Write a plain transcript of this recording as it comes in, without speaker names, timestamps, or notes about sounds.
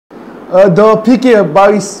د پی کې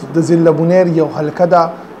 22 د ضلع بونیر یو حلقه ده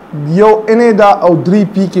یو انې دا او 3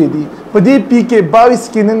 پی کې دي په دې پی کې 22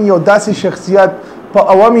 کې نن یو داسې شخصیت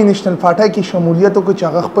په عوامي نېشنل پارټۍ کې شمولیت وکړ چې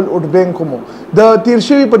هغه خپل ووټ بینک مو د تیر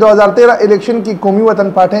شوي په 2013 الیکشن کې قومي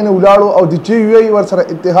وطن پارټۍ نه ولاړو او د جی یو ای ورسره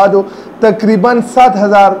اتحاد تقریبا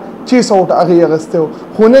 7600 ووټ هغې اخیستی و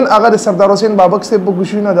خو نن هغه د سردار حسین بابک صاحب په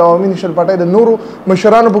کوششونو د عوامي نېشنل پارټۍ د نورو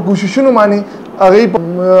مشرانو په کوششونو باندې هغې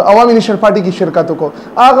په عوامي نېشنل پارټۍ کې شرکت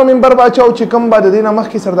وکړو هغه ممبر باچا و چې کوم به د دې نه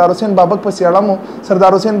مخکې سردار حسین بابک په سیاړه مو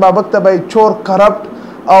سردار حسین بابک ته به چور کرپټ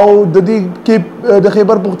او د دې کې د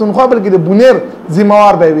خیبر پښتونخوا بلکې د بونیر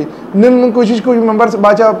ذمہوار به وي نن موږ کوشش کوو ممبر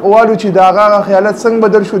باچا ووالو چې د هغه خیالات څنګه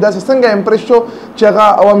بدل شو داسې څنګه امپریس شو چې هغه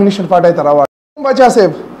عوامي نېشنل پارټۍ ته راوړ باچا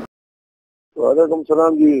صاحب وعلیکم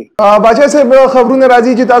سلام جی باچا صاحب خبرونه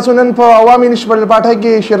راځي چې تاسو نن په عوامي نېشنل پارټۍ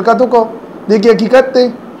کې شرکت وکړو د کې حقیقت دی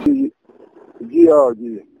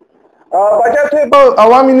جی باچا صاحب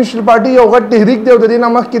عوامي نېشنل پارټۍ یو غټ تحریک دی او د دې نه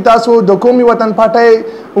مخکې تاسو د قومي وطن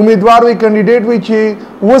پارټۍ امیدوار وي کینډیډیټ وي چې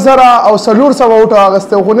 2000 او 400 ووټ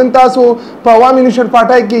اخیستی خو نن تاسو په عوامي نېشنل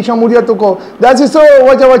پارټۍ کې شمولیت وکړو داسې څه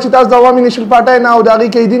وجه وه چې تاسو د عوامي نېشنل پارټۍ نه او د هغې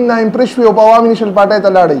قیدین نه امپریس شوي او په عوامي نېشنل پارټۍ ته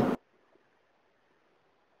لاړئ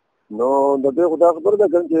نو د دې خو دا خبره ده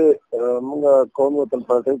چې موږ قومي وطن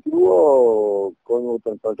پارټۍ کې وو او قومي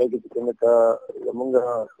وطن پارټۍ کې چې کومه کا موږ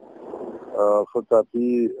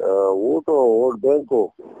خطاطي ووټ بینک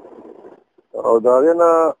او دا نه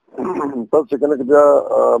تاسو چې کنه بیا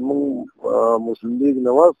موږ مسلم لیگ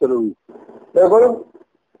نواز سره وي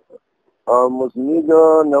مسلم لیگ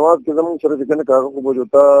نواز کې زموږ سره چې کنه کاغذ کو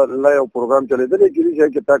بوجوتا لا یو پروګرام چلیدل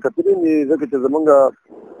چې تا کتلی نه ځکه چې زمونږ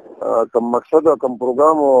کم مقصد او کم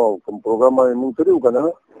پروګرام موږ کړو کنه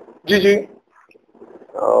جی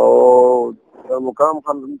او مقام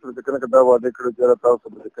خان سره کنه دا وعده کړو چې تاسو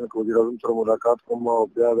سره کنه وزیر اعظم سره ملاقات کوم او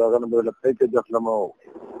بیا دا غنه به لپاره کې ځخلم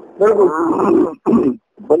بالکل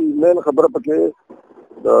بل مین خبره پکې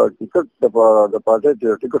د ټیکټ د پارټۍ چې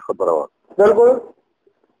ټیکټ خبره و بالکل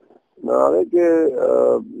نه کې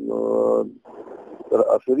تر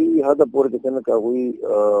اخري حد پورې کنه کوي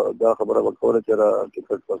دا خبره وکړه چې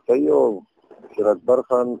ټیکټ پستای او شیر اکبر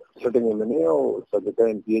خان سټینګ منی او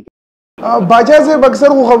صدقه ام پی باچا صاحب اکثر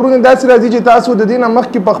خو خبرونه داسې راځي چې تاسو د دې نه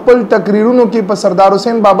مخکې په خپل تقریرونو کې په سردار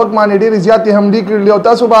حسین بابک باندې ډېرې زیاتې حملې کړلې او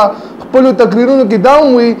تاسو به خپلو تقریرونو کې دا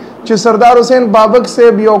هم وي چې سردار حسین بابک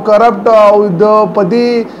صاحب یو کرپټ او د په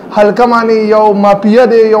دې حلقه باندې یو مافیا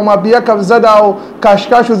دی یو مافیا قبضه ده او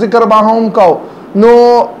کاشکاشو ذکر به هم کو نو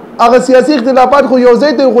هغه سیاسي اختلافات خو یو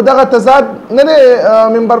ځای ته خو دغه تضاد نه دی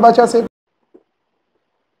ممبر باچا صاحب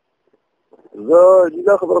زه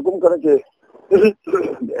دا خبره کوم کنه چې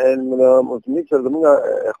مسلم لیگ سره زموږ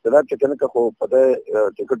اختلاف چې کنه خو په دې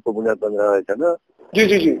ټیکټ په بنیاد باندې راځي کنه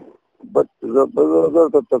جی بس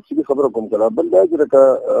زه تفصیلي خبره کوم کله بل دا چې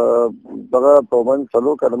دغه په باندې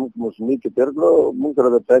څلور کله مسلم لیگ کې تیر کړو موږ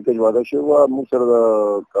سره د پیکیج وعده شوی و موږ سره د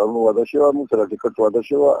قانون وعده شوی و موږ سره ټیکټ وعده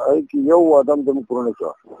شوی و اې کې یو وعده هم زموږ پوره نه شو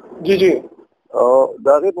جی او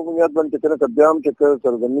دا غي په بنیاد باندې کنه بیا هم چې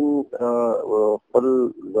سرزمین خپل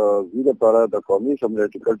د زیره لپاره د قومي اسمبلی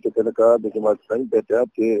ټیکټ چې کنه د جماعت اسلامي په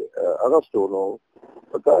اتحاد کې اغستونو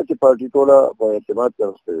پتا چې پارټي ټوله په اعتماد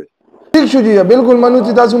کرسته ٹھیک شو جی بالکل منو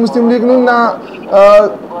چې تاسو مسلم لیگ نو نه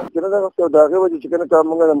کنه دا غي وجه چې کنه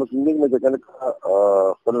موږ د مسلم لیگ نه کنه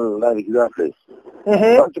خپل لارې جدا کړې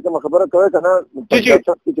چې کوم خبره کوي کنه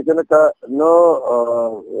چې کنه نو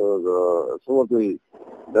سموږي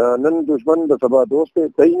د نن دشمن د سبا دوست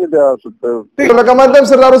ته نه بیا لکه مطلب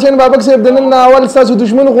سردار حسین بابک صاحب د نن اول تاسو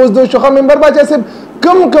دشمن خو د شخه ممبر باچا صاحب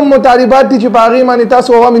کم مطالبات دي چې باغی باندې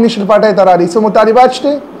تاسو عوامي نېشنل پارټۍ ته راړي څه مطالبات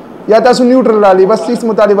شته یا تاسو نیوټرل راړي بس هیڅ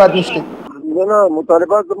مطالبات نشته نه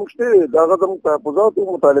مطالبات زموږ شته دا غوښتم تحفظات او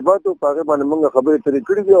مطالبات او هغه باندې موږ خبرې ترې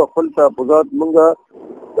کړې دي او خپل تحفظات موږ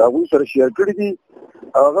دا غوښتل سره شیر کړې دي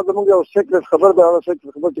هغه زموږ یو سیکرټ خبر دا هغه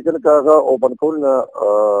سیکرټ خبر چې کنه هغه اوپن کول نه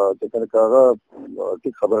چې کنه هغه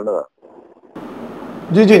ټیک خبر نه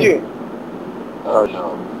جی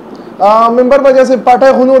ممبر وجہ سے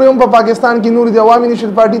پارټۍ خو نور هم په پاکستان کې نور د عوامي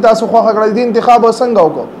نېشنل پارټۍ تاسو خو هغه د انتخاب څنګه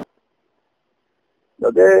وکړو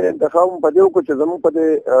د دې انتخاب په دې کو چې زموږ په دې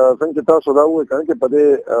څنګه تاسو دا وایي چې په دې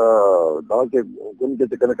دا کې کوم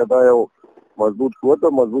چې کنه کدا یو مضبوط قوت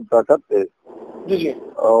او مضبوط طاقت دی جی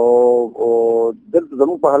او دلته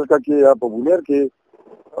زموږ په حلقه کې یا په بونیر کې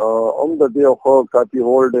هم د دې خو کافي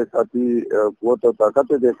هولډ کافي قوت او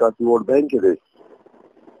طاقت دی کافي ووټ بینک دی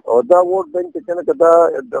او دا ووټ بینک چې کنه کدا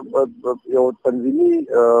یو تنظیمي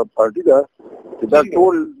پارټي ده چې دا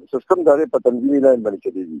ټول سیستم دا په تنظیمي لاین باندې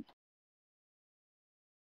چلیږي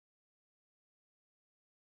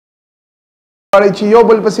چې یو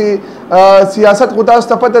بل پسې سیاست خو تاسو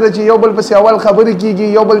ته پته ده چې یو بل پسې اول خبرې کیږي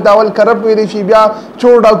یو بل ته اول کرپ ویلی شي بیا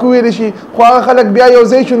چور ډاکو ویلی شي خو هغه خلک بیا یو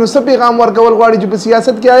ځای شي نو څه پیغام ورکول غواړي چې په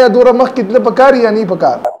سیاست کې آیا دوره مخکې تلل پکار یا نه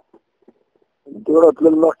پکار دوره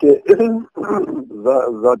تلل مخکې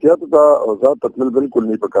ذاتیاتو ته او ذات ته تلل بالکل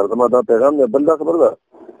نه پکار زما دا پیغام دی بل دا خبره ده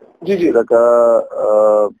جی لکه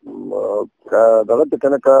دغه ته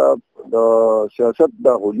کنه کا د سیاست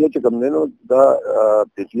د هویت چې کوم نه نو دا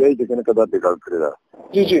پی ټی آی چې کنه دا بګړ کړی دا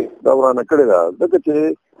جی دا ورانه کړی دا ځکه چې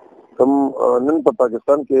کوم نن په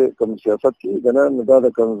پاکستان کې کوم سیاست کې غنه دا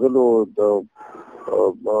د کنزلو د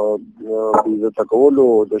عزت کولو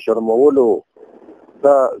د شرمولو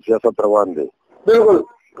دا سیاست روان دی بالکل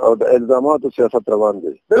او د الزاماتو سیاست روان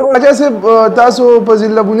دی بالکل اجازه تاسو په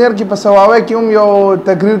ضلع بونیر کې په سواوی کې هم یو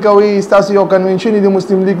تقریر کوي تاسو یو کنونشن د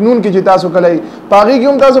مسلم لیگ نون کې چې تاسو کله پاغي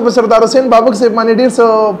کې هم تاسو په سردار حسین بابک صاحب باندې ډیر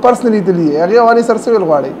څه پرسنلی تلی هغه والی سر سویل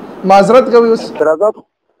غواړي معذرت کوي اوس اعتراضات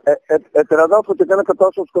خو چې کنه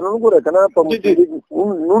تاسو څنګه وګورئ کنه په مسلم لیگ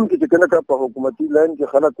نون کې چې کنه په حکومتي لاین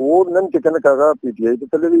کې خلک وو نن چې کنه هغه پی ټی آی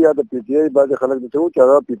ته تللی یا د پی ټی آی بعض خلک چې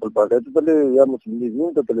هغه پیپل پارټي ته تللی یا مسلم لیگ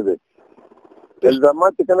نون ته تللی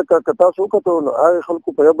الزامات چې کنه کتا سو کته نو هغه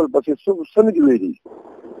خلکو په بل پسې سن جوړي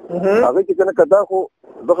هغه چې کنه کدا خو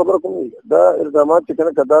د خبره کوم دا الزامات چې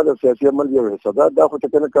کنه کدا د سیاسي عمل یو حصہ دا خو چې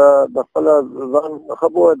کنه د خپل ځان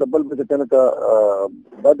خبو د بل چې کنه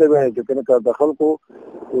بعد به چې کنه د خلکو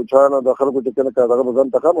او چانه د خلکو چې کنه دغه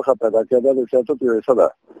ځان ته خامخا پیدا کېدا د سیاست یو حصہ ده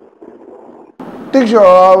ټیک شو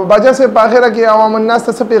باجا صاحب په اخره کې عوام الناس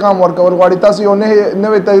ته څه پیغام ورکول غواړي تاسو یو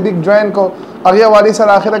نوې تحریک جوائن کو هغه والی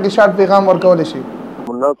سره اخره کې شارټ پیغام ورکول شي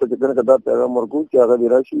الناس ته کنه دا پیغام ورکو چې هغه دی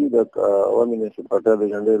راشي د عوامي نشي پټه د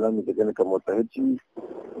جنډې اعلان چې کنه کوم متحد شي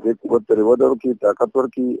د قوت پر ودرو کې طاقت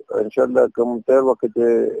ورکی ان شاء الله کوم تیر وخت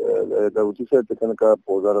ته د وتی سره کنه کا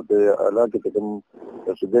وزارت اعلی کې کوم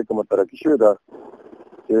صوبې کوم ترقی شوی دا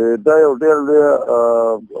دا یو ډېر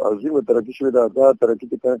عظیم ترقی شوی دا ترقی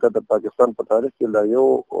چې کنه د پاکستان په تاریخ کې لا یو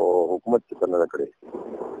حکومت چې کنه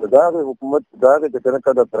کړی دا حکومت دا چې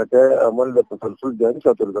کنه د ترقی عمل د تسلسل جاري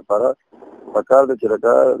ساتلو لپاره پکار د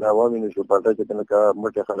چرګا د عوامي نشو پټه چې کنه کا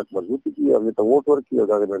مټه خلک مضبوط کی او ته ووټ ورکړي او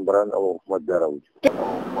د ممبران او حکومت دار راوځي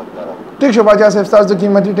ټیک شو باجا صاحب تاسو د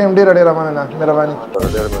قیمتي ټیم ډېر مننه مهرباني